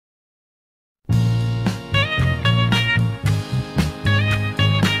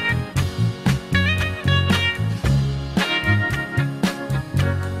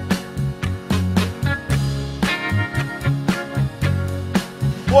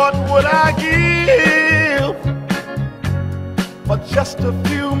What would I give for just a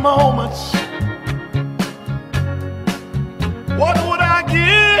few moments? What would I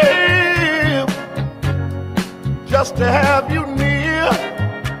give just to have you near?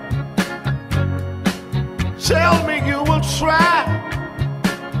 Tell me you will try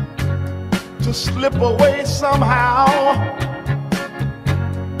to slip away somehow.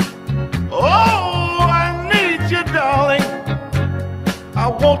 Oh, I need you, darling. I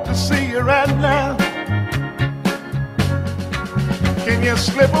want to see you right now. Can you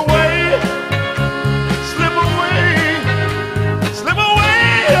slip away? Slip away. Slip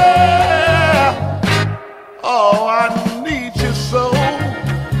away. Yeah. Oh, I need you so.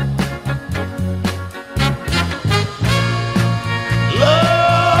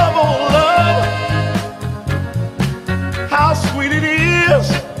 Love, oh love, how sweet it is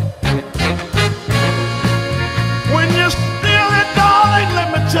when you're still it, darling. Let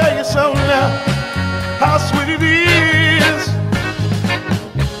me tell you something now, how sweet it is.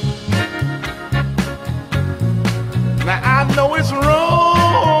 Now I know it's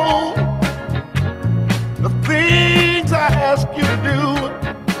wrong, the things I ask you to do,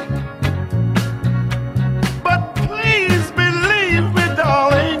 but please believe me,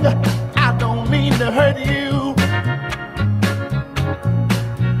 darling, I don't mean to hurt you.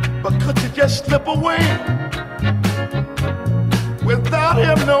 But could you just slip away without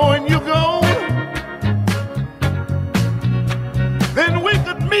him knowing you're gone? Then we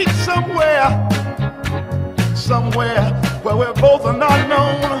could meet somewhere where we're both are not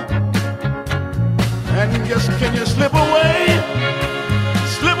known. And just can you slip away?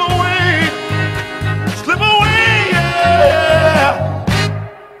 Slip away. Slip away, yeah.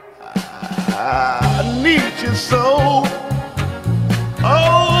 I need you so.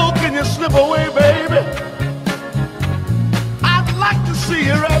 Oh, can you slip away, baby? I'd like to see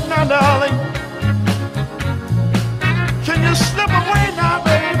you right now, darling.